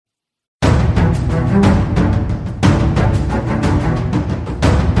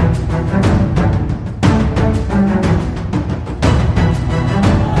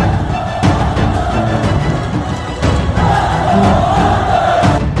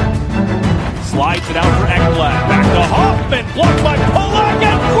Slides it out for Ekblad. Back to Hoffman. Blocked by Pulock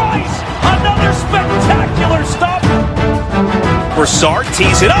and Price. Another spectacular stop. Broussard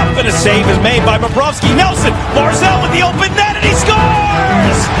tees it up, and a save is made by Bobrovsky. Nelson. Barzal with the open net, and he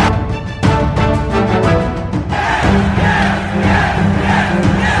scores!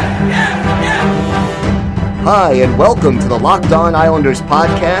 Hi, and welcome to the Locked On Islanders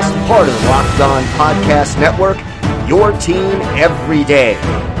podcast, part of the Locked On Podcast Network, your team every day.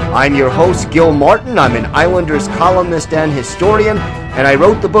 I'm your host, Gil Martin. I'm an Islanders columnist and historian, and I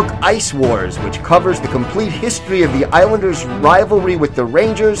wrote the book Ice Wars, which covers the complete history of the Islanders' rivalry with the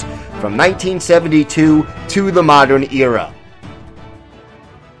Rangers from 1972 to the modern era.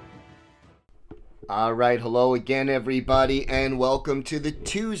 All right, hello again, everybody, and welcome to the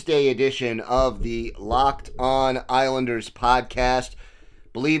Tuesday edition of the Locked On Islanders podcast.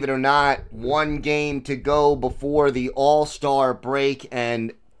 Believe it or not, one game to go before the All-Star break,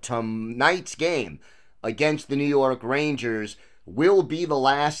 and tonight's game against the New York Rangers will be the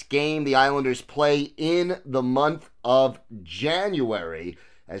last game the Islanders play in the month of January,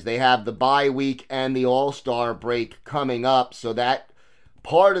 as they have the bye week and the All-Star break coming up. So that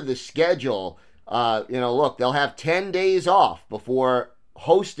part of the schedule, look, they'll have 10 days off before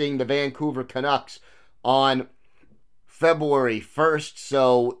hosting the Vancouver Canucks on February 1st.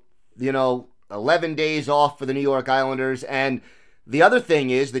 So, 11 days off for the New York Islanders. And the other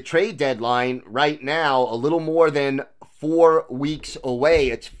thing is the trade deadline right now, a little more than 4 weeks away.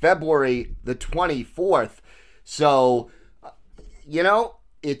 It's February the 24th. So,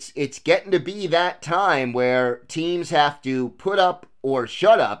 it's getting to be that time where teams have to put up or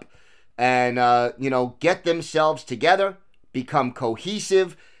shut up and, get themselves together, become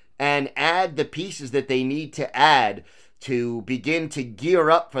cohesive, and add the pieces that they need to add to begin to gear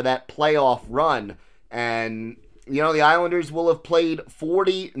up for that playoff run. And, the Islanders will have played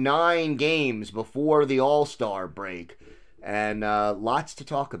 49 games before the All-Star break. And lots to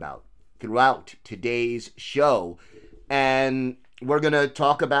talk about throughout today's show. And we're going to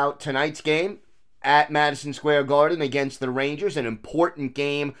talk about tonight's game at Madison Square Garden against the Rangers, an important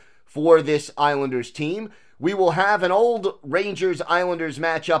game for this Islanders team. We will have an old Rangers-Islanders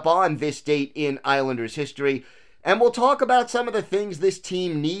matchup on this date in Islanders history, and we'll talk about some of the things this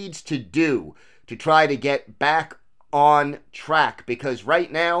team needs to do to try to get back on track, because right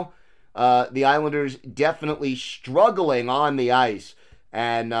now, the Islanders definitely struggling on the ice.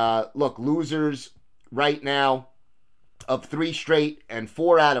 And look, losers right now of 3 straight and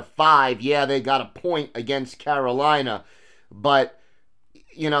 4 out of 5. Yeah, they got a point against Carolina, but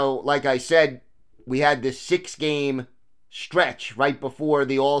like I said, we had this 6-game stretch right before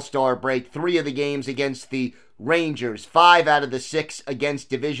the All-Star break. 3 of the games against the Rangers, 5 out of the 6 against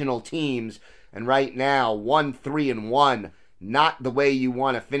divisional teams. And right now, 1-3-1, not the way you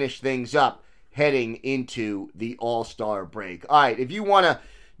want to finish things up heading into the All-Star break. All right, if you want to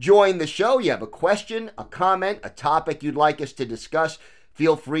join the show, you have a question, a comment, a topic you'd like us to discuss,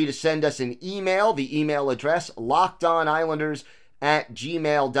 feel free to send us an email. The email address,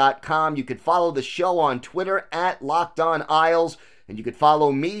 lockedonislanders@gmail.com. You could follow the show on Twitter @LockedOnIsles, and you could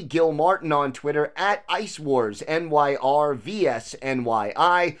follow me, Gil Martin, on Twitter @IceWars,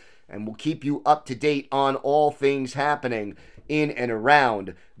 NYRVSNYI, and we'll keep you up to date on all things happening in and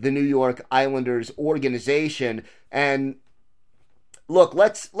around the New York Islanders organization. And look,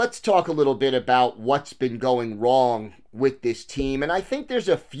 let's talk a little bit about what's been going wrong with this team, and I think there's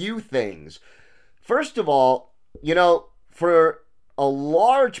a few things. First of all, for a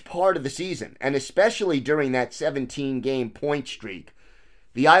large part of the season, and especially during that 17-game point streak,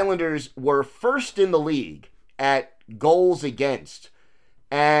 the Islanders were first in the league at goals against.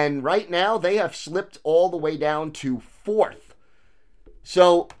 And right now, they have slipped all the way down to 4th.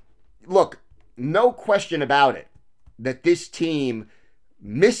 So, look, no question about it that this team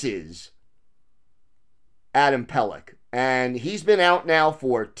misses Adam Pelech. And he's been out now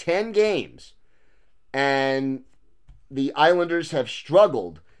for 10 games. And the Islanders have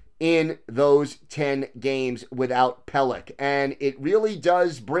struggled in those 10 games without Pelech. And it really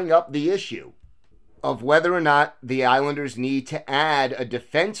does bring up the issue of whether or not the Islanders need to add a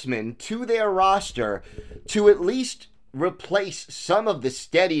defenseman to their roster to at least replace some of the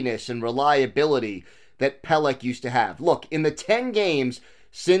steadiness and reliability that Pelech used to have. Look, in the 10 games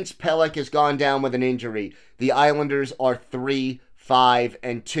since Pelech has gone down with an injury, the Islanders are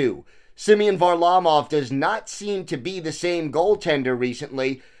 3-5-2. Semyon Varlamov does not seem to be the same goaltender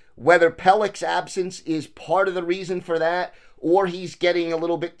recently. Whether Pelech's absence is part of the reason for that, or he's getting a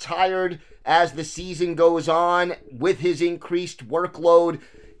little bit tired as the season goes on with his increased workload,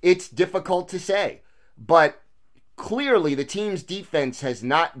 it's difficult to say. But clearly the team's defense has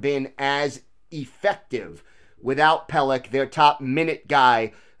not been as effective without Pelech, their top minute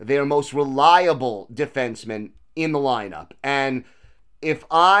guy, their most reliable defenseman in the lineup. And if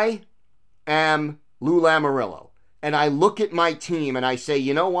I am Lou Lamoriello and I look at my team and I say,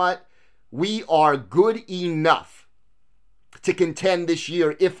 you know what? We are good enough to contend this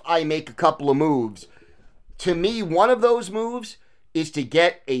year if I make a couple of moves. To me, one of those moves is to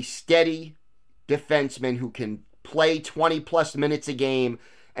get a steady defenseman who can play 20-plus minutes a game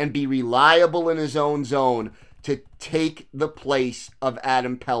and be reliable in his own zone to take the place of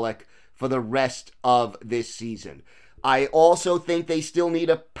Adam Pelech for the rest of this season. I also think they still need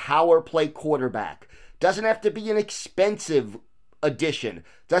a power play quarterback. Doesn't have to be an expensive addition.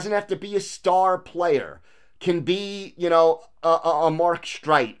 Doesn't have to be a star player. Can be, a Mark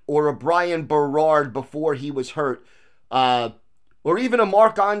Streit or a Brian Berard before he was hurt. Or even a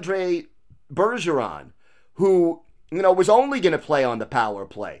Marc-Andre Bergeron, who, was only going to play on the power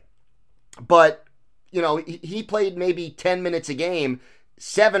play. But, he played maybe 10 minutes a game.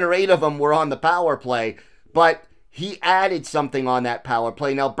 7 or 8 of them were on the power play. But he added something on that power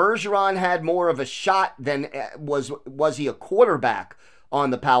play. Now, Bergeron had more of a shot than was he a quarterback on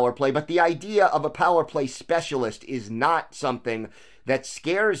the power play. But the idea of a power play specialist is not something that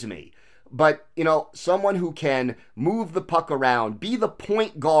scares me. But, someone who can move the puck around, be the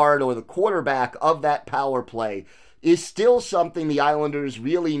point guard or the quarterback of that power play is still something the Islanders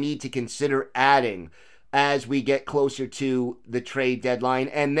really need to consider adding as we get closer to the trade deadline.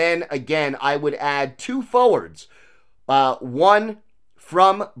 And then, again, I would add 2 forwards. One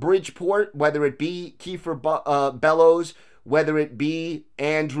from Bridgeport, whether it be Kiefer Bellows, whether it be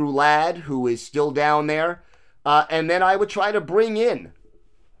Andrew Ladd, who is still down there. And then I would try to bring in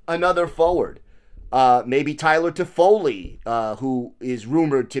another forward. Maybe Tyler Toffoli, who is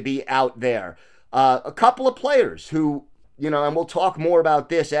rumored to be out there. A couple of players who, and we'll talk more about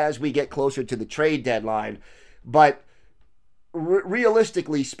this as we get closer to the trade deadline. But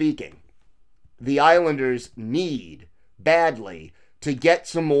realistically speaking, the Islanders need badly to get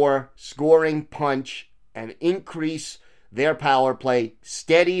some more scoring punch and increase their power play,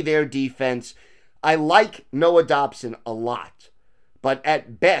 steady their defense. I like Noah Dobson a lot, but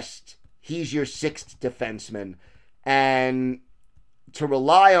at best, he's your 6th defenseman. And to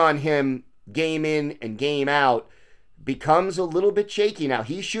rely on him game in and game out becomes a little bit shaky. Now,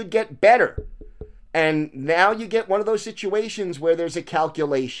 he should get better. And now you get one of those situations where there's a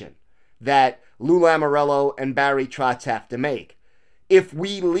calculation that Lou Lamoriello and Barry Trotz have to make. If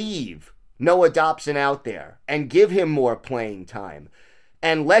we leave Noah Dobson out there and give him more playing time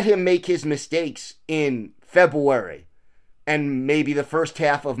and let him make his mistakes in February and maybe the first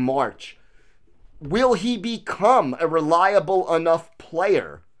half of March, will he become a reliable enough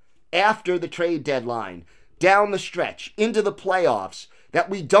player after the trade deadline, down the stretch, into the playoffs, that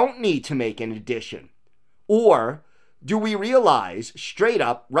we don't need to make an addition? Or do we realize straight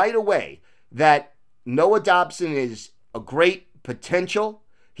up right away that Noah Dobson is a great potential?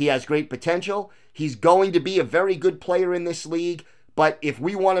 He has great potential. He's going to be a very good player in this league. But if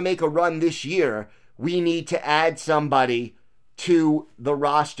we want to make a run this year, we need to add somebody to the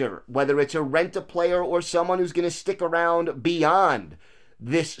roster, whether it's a rent-a-player or someone who's going to stick around beyond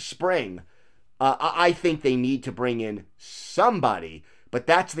this spring. I think they need to bring in somebody, but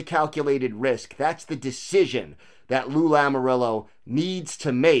that's the calculated risk. That's the decision that Lou Lamoriello needs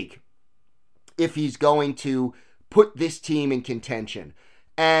to make if he's going to put this team in contention.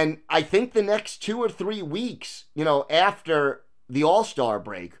 And I think the next 2 or 3 weeks, after the All-Star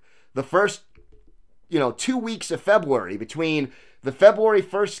break, the first, 2 weeks of February, between the February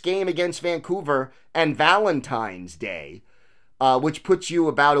 1st game against Vancouver and Valentine's Day, which puts you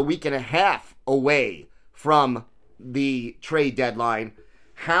about a week and a half away from the trade deadline,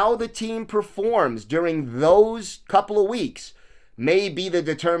 how the team performs during those couple of weeks may be the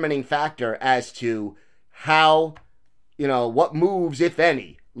determining factor as to how, what moves, if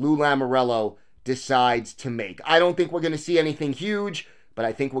any, Lou Lamoriello decides to make. I don't think we're going to see anything huge, but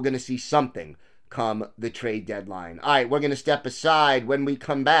I think we're going to see something come the trade deadline. All right, we're going to step aside. When we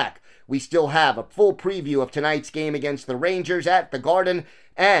come back, we still have a full preview of tonight's game against the Rangers at the Garden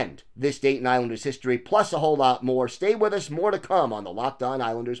and this Dayton Islanders history, plus a whole lot more. Stay with us. More to come on the Locked On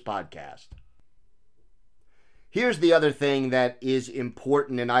Islanders podcast. Here's the other thing that is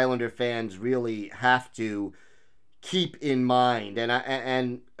important and Islander fans really have to keep in mind.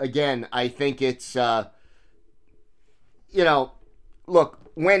 And again, I think it's, look,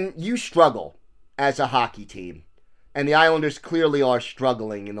 when you struggle as a hockey team, and the Islanders clearly are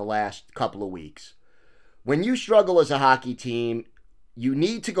struggling in the last couple of weeks, when you struggle as a hockey team, you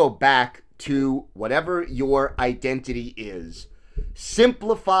need to go back to whatever your identity is,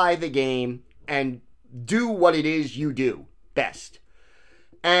 simplify the game, and do what it is you do best.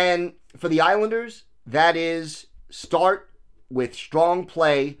 And for the Islanders, that is start with strong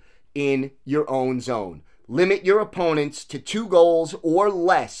play in your own zone. Limit your opponents to 2 goals or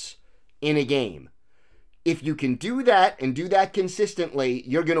less in a game. If you can do that and do that consistently,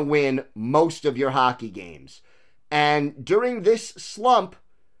 you're going to win most of your hockey games. And during this slump,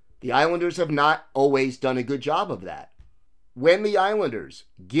 the Islanders have not always done a good job of that. When the Islanders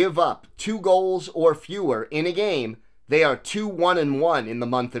give up 2 goals or fewer in a game, they are 2-1-1 in the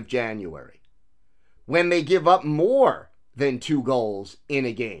month of January. When they give up more than 2 goals in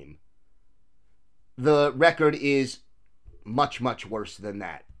a game, the record is much, much worse than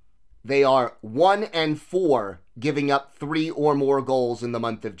that. They are 1-4 giving up 3 or more goals in the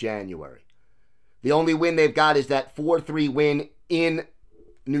month of January. The only win they've got is that 4-3 win in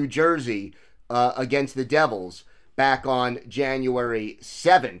New Jersey against the Devils back on January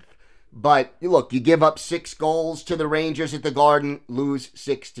 7th. But look, you give up 6 goals to the Rangers at the Garden, lose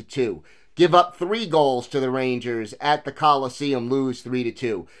 6-2. Give up 3 goals to the Rangers at the Coliseum, lose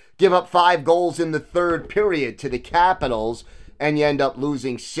 3-2. Give up 5 goals in the third period to the Capitals, and you end up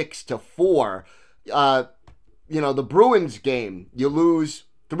losing 6-4. The Bruins game, you lose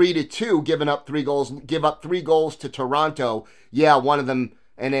 3-2, giving up 3 goals. Give up 3 goals to Toronto. Yeah, one of them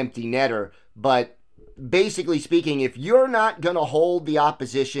an empty netter. But basically speaking, if you're not going to hold the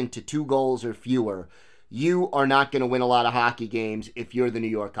opposition to 2 goals or fewer, you are not going to win a lot of hockey games if you're the New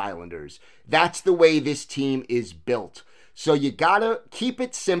York Islanders. That's the way this team is built. So you got to keep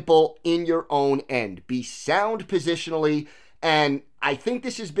it simple in your own end. Be sound positionally. And I think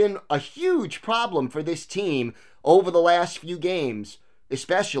this has been a huge problem for this team over the last few games,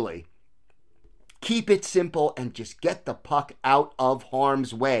 especially. Keep it simple and just get the puck out of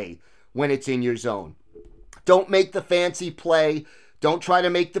harm's way when it's in your zone. Don't make the fancy play. Don't try to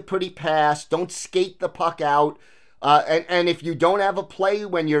make the pretty pass. Don't skate the puck out. And if you don't have a play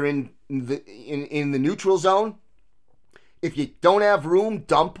when you're in the neutral zone, if you don't have room,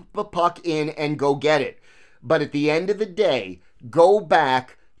 dump the puck in and go get it. But at the end of the day, go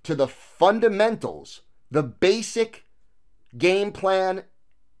back to the fundamentals, the basic game plan,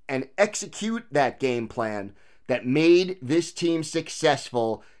 and execute that game plan that made this team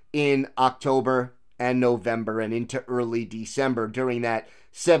successful in October and November and into early December during that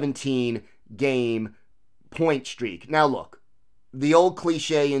 17-game point streak. Now look, the old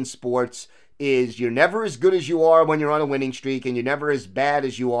cliche in sports is you're never as good as you are when you're on a winning streak, and you're never as bad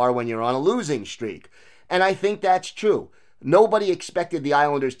as you are when you're on a losing streak. And I think that's true. Nobody expected the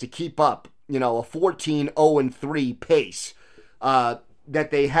Islanders to keep up, a 14-0-3 pace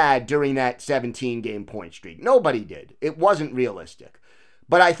that they had during that 17-game point streak. Nobody did. It wasn't realistic.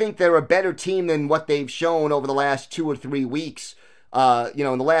 But I think they're a better team than what they've shown over the last 2 or 3 weeks. In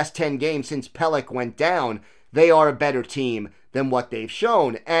the last 10 games since Pelech went down, they are a better team than what they've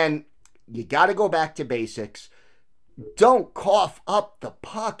shown. And you got to go back to basics. Don't cough up the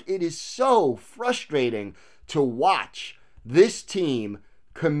puck. It is so frustrating to watch this team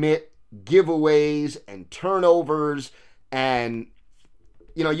commit giveaways and turnovers. And,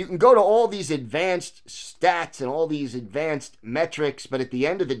 you can go to all these advanced stats and all these advanced metrics, but at the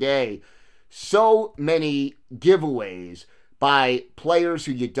end of the day, so many giveaways by players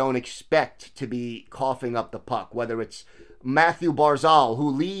who you don't expect to be coughing up the puck, whether it's Matthew Barzal, who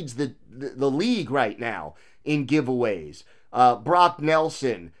leads the league right now in giveaways, Brock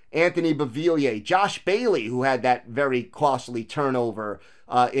Nelson, Anthony Beauvillier, Josh Bailey, who had that very costly turnover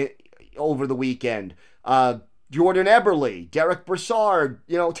over the weekend, Jordan Eberle, Derek Brassard,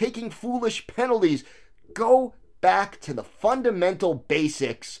 taking foolish penalties. Go back to the fundamental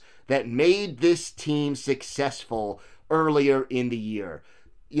basics that made this team successful earlier in the year.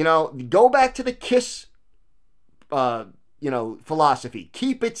 Go back to the KISS, philosophy.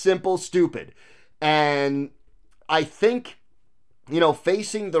 Keep it simple, stupid. And I think,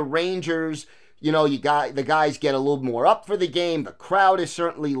 facing the Rangers, the guys get a little more up for the game. The crowd is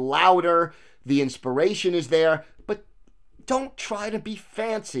certainly louder. The inspiration is there. But don't try to be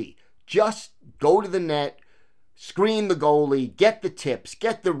fancy. Just go to the net, screen the goalie, get the tips,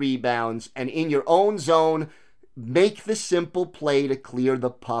 get the rebounds, and in your own zone, make the simple play to clear the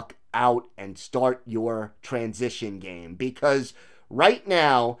puck out and start your transition game. Because right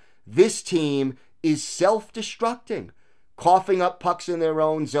now, this team is self-destructing. Coughing up pucks in their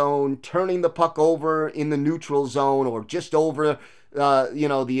own zone, turning the puck over in the neutral zone or just over,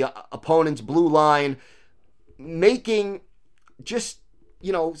 the opponent's blue line, making just,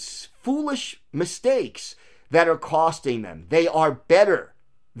 foolish mistakes that are costing them. They are better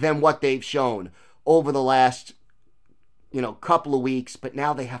than what they've shown over the last, couple of weeks, but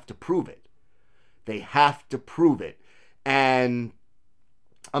now they have to prove it. They have to prove it. And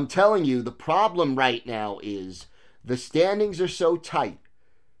I'm telling you, the problem right now is the standings are so tight.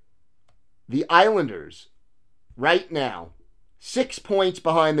 The Islanders, right now, 6 points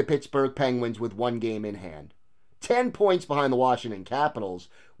behind the Pittsburgh Penguins with 1 game in hand. 10 points behind the Washington Capitals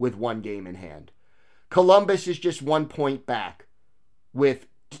with 1 game in hand. Columbus is just 1 point back, with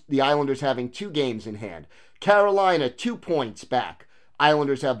the Islanders having 2 games in hand. Carolina, 2 points back.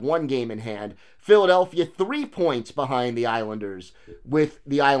 Islanders have 1 game in hand. Philadelphia, 3 points behind the Islanders, with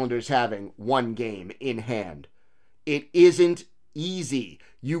the Islanders having 1 game in hand. It isn't easy.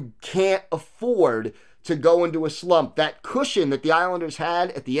 You can't afford to go into a slump. That cushion that the Islanders had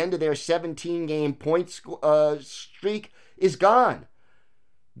at the end of their 17-game point streak is gone.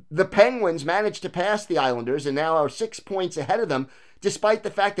 The Penguins managed to pass the Islanders and now are 6 points ahead of them, despite the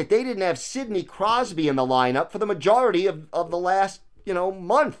fact that they didn't have Sidney Crosby in the lineup for the majority of the last,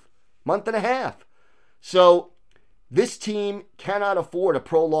 month and a half. So this team cannot afford a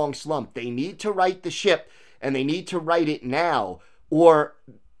prolonged slump. They need to right the ship, and they need to right it now, or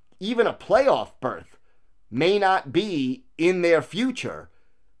even a playoff berth may not be in their future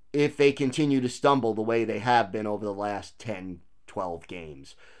if they continue to stumble the way they have been over the last 10, 12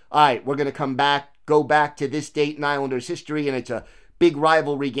 games. All right, we're going to go back to this date in Islanders history, and it's a big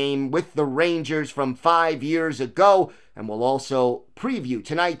rivalry game with the Rangers from 5 years ago, and we'll also preview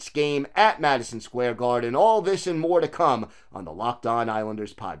tonight's game at Madison Square Garden. All this and more to come on the Locked On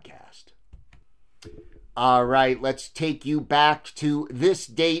Islanders podcast. All right, let's take you back to this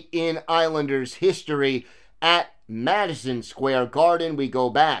date in Islanders history at Madison Square Garden. We go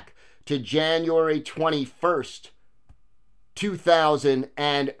back to January 21st,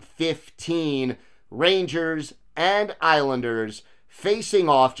 2015. Rangers and Islanders facing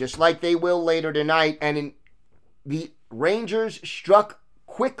off just like they will later tonight. And the Rangers struck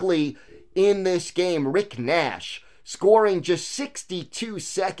quickly in this game. Rick Nash scoring just 62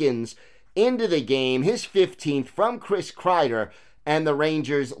 seconds into the game, his 15th from Chris Kreider, and the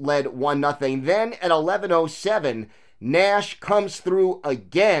Rangers led 1-0. Then at 11:07, Nash comes through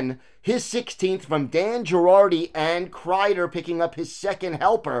again, his 16th from Dan Girardi, and Kreider picking up his second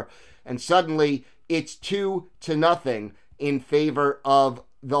helper, and suddenly it's 2-0 in favor of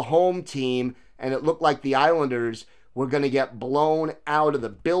the home team, and it looked like the Islanders were going to get blown out of the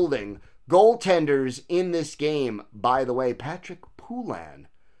building. Goaltenders in this game, by the way, Patrick Poulin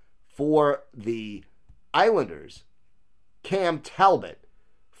for the Islanders, Cam Talbot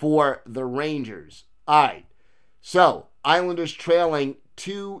for the Rangers. All right, so Islanders trailing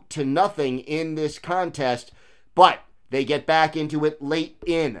 2-0 in this contest, but they get back into it late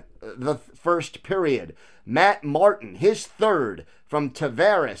in the first period. Matt Martin, his third from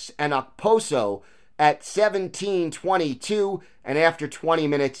Tavares and Okposo at 17:22, and after 20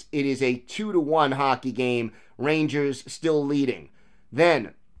 minutes, it is a 2-1 hockey game. Rangers still leading.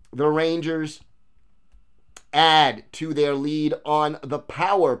 Then the Rangers add to their lead on the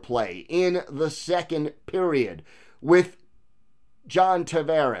power play in the second period with John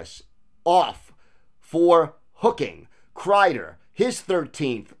Tavares off for hooking. Kreider, his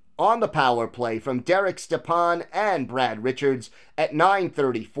 13th on the power play from Derek Stepan and Brad Richards at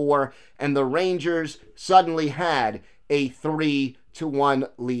 9:34, and the Rangers suddenly had a 3-1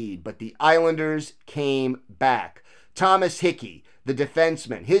 lead, but the Islanders came back. Thomas Hickey, the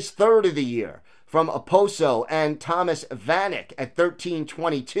defenseman, his third of the year from Okposo and Thomas Vanek at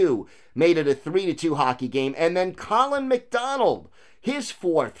 13:22, made it a 3-2 hockey game. And then Colin McDonald, his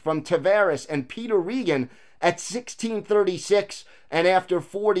fourth from Tavares and Peter Regan at 16:36, and after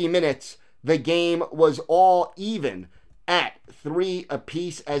 40 minutes, the game was all even at 3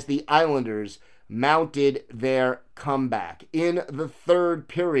 apiece as the Islanders mounted their comeback. In the third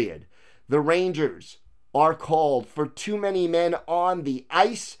period, the Rangers are called for too many men on the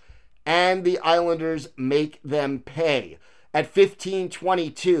ice, and the Islanders make them pay. At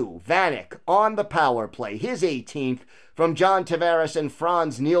 15:22, Vanek on the power play, his 18th from John Tavares and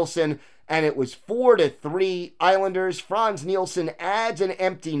Franz Nielsen, and it was 4-3 Islanders. Franz Nielsen adds an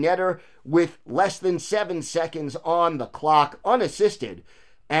empty netter with less than 7 seconds on the clock, unassisted,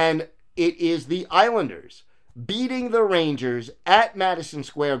 and it is the Islanders beating the Rangers at Madison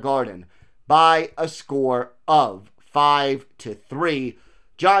Square Garden by a score of 5-3.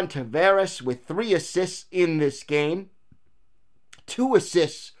 John Tavares with 3 assists in this game, 2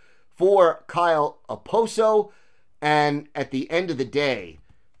 assists for Kyle Okposo, and at the end of the day,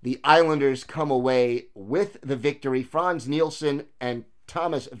 the Islanders come away with the victory. Franz Nielsen and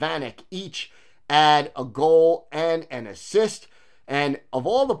Thomas Vanek each add a goal and an assist, and of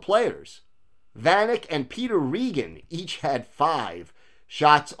all the players, Vanek and Peter Regan each had 5.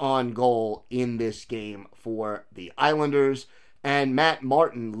 shots on goal in this game for the Islanders. And Matt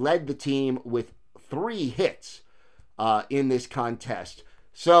Martin led the team with 3 hits in this contest.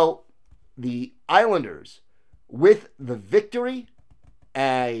 So the Islanders, with the victory,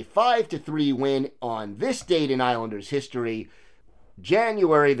 a 5-3 win on this date in Islanders history,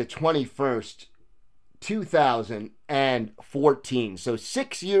 January the 21st, 2014. So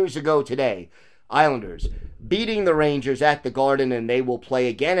 6 years ago today, Islanders beating the Rangers at the Garden, and they will play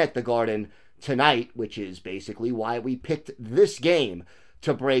again at the Garden tonight, which is basically why we picked this game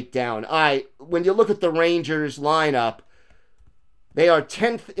to break down. When you look at the Rangers lineup, they are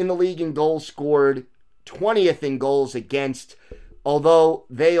 10th in the league in goals scored, 20th in goals against, although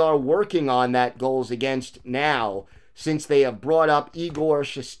they are working on that goals against now since they have brought up Igor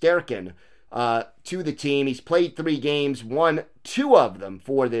Shesterkin to the team. He's played 3 games, won 2 of them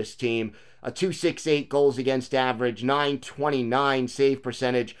for this team, a .268 goals against average, .929 save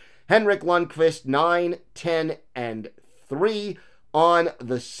percentage. Henrik Lundqvist, 9-10-3 on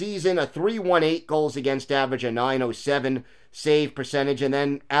the season, a .318 goals against average, a .907 save percentage. And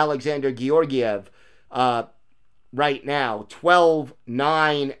then Alexander Georgiev, right now,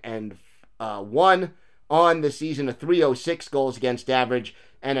 12-9-1 on the season, a .306 goals against average,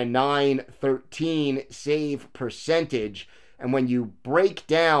 and a .913 save percentage. And when you break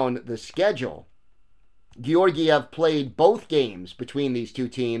down the schedule, Georgiev played both games between these two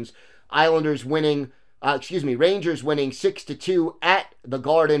teams. Rangers winning 6-2 at the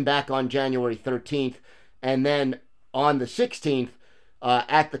Garden back on January 13th. And then on the 16th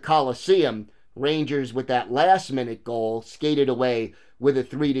at the Coliseum, Rangers with that last-minute goal skated away with a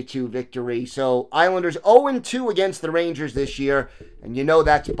 3-2 victory. So Islanders 0-2 against the Rangers this year. And you know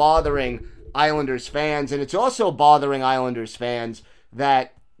that's bothering Islanders fans. And it's also bothering Islanders fans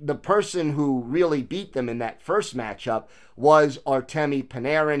that the person who really beat them in that first matchup was Artemi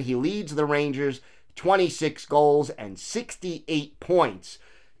Panarin. He leads the Rangers 26 goals and 68 points.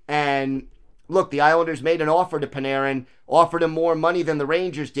 And look, the Islanders made an offer to Panarin, offered him more money than the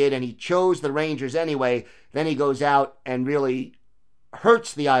Rangers did, and he chose the Rangers anyway. Then he goes out and really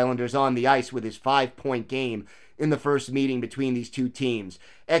hurts the Islanders on the ice with his 5-point game in the first meeting between these two teams.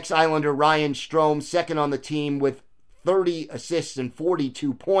 Ex-Islander Ryan Strome, second on the team with 30 assists and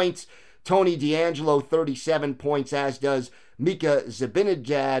 42 points. Tony DeAngelo, 37 points, as does Mika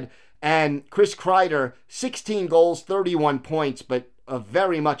Zibanejad. And Chris Kreider, 16 goals, 31 points, but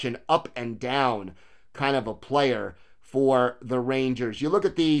very much an up and down kind of a player for the Rangers. You look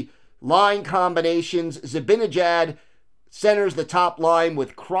at the line combinations. Zibanejad centers the top line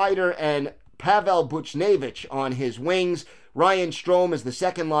with Kreider and Pavel Buchnevich on his wings. Ryan Strome is the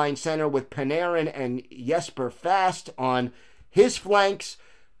second line center with Panarin and Jesper Fast on his flanks.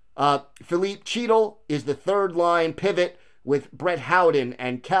 Philippe Cheadle is the third line pivot with Brett Howden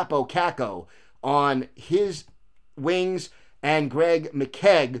and Capo Caco on his wings. And Greg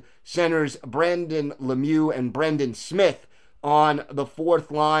McKegg centers Brandon Lemieux and Brendan Smith on the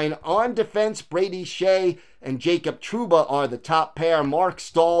fourth line. On defense, Brady Shea and Jacob Trouba are the top pair. Mark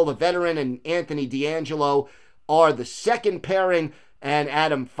Stahl, the veteran, and Anthony DeAngelo are the second pairing. And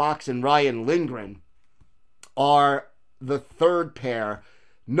Adam Fox and Ryan Lindgren are the third pair.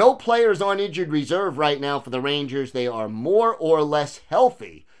 No players on injured reserve right now for the Rangers. They are more or less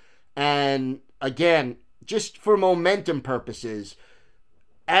healthy. And again, just for momentum purposes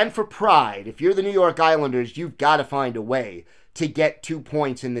and for pride, if you're the New York Islanders, you've got to find a way to get 2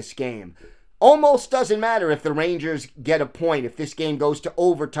 points in this game. Almost doesn't matter if the Rangers get a point, if this game goes to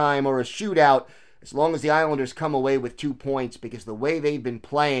overtime or a shootout, as long as the Islanders come away with 2 points, because the way they've been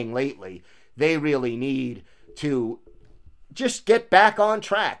playing lately, they really need to just get back on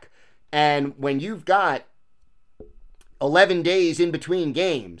track. And when you've got 11 days in between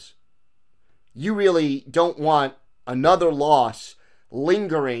games, you really don't want another loss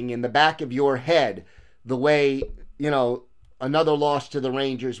lingering in the back of your head the way, another loss to the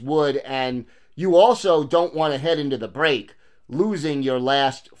Rangers would. And you also don't want to head into the break losing your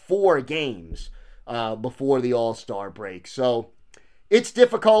last 4 games before the All-Star break. So it's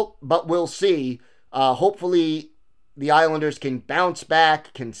difficult, but we'll see. Hopefully the Islanders can bounce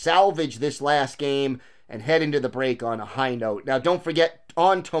back, can salvage this last game, and head into the break on a high note. Now, don't forget,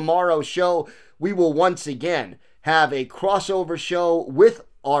 on tomorrow's show, we will once again have a crossover show with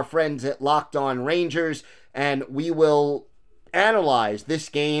our friends at Locked On Rangers, and we will analyze this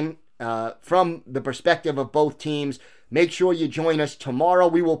game from the perspective of both teams. Make sure you join us tomorrow.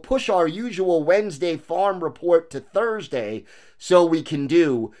 We will push our usual Wednesday farm report to Thursday so we can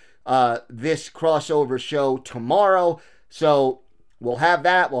do this crossover show tomorrow. So we'll have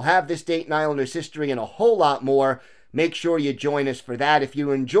that. We'll have this date in Islanders history and a whole lot more. make sure you join us for that. If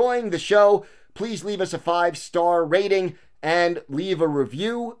you're enjoying the show, please leave us a 5-star rating and leave a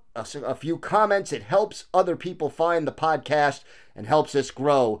review, a few comments. It helps other people find the podcast and helps us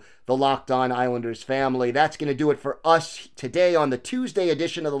grow the Locked On Islanders family. That's going to do it for us today on the Tuesday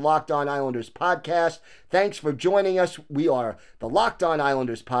edition of the Locked On Islanders podcast. Thanks for joining us. We are the Locked On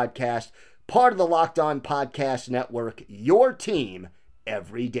Islanders podcast, part of the Locked On Podcast Network, your team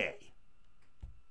every day.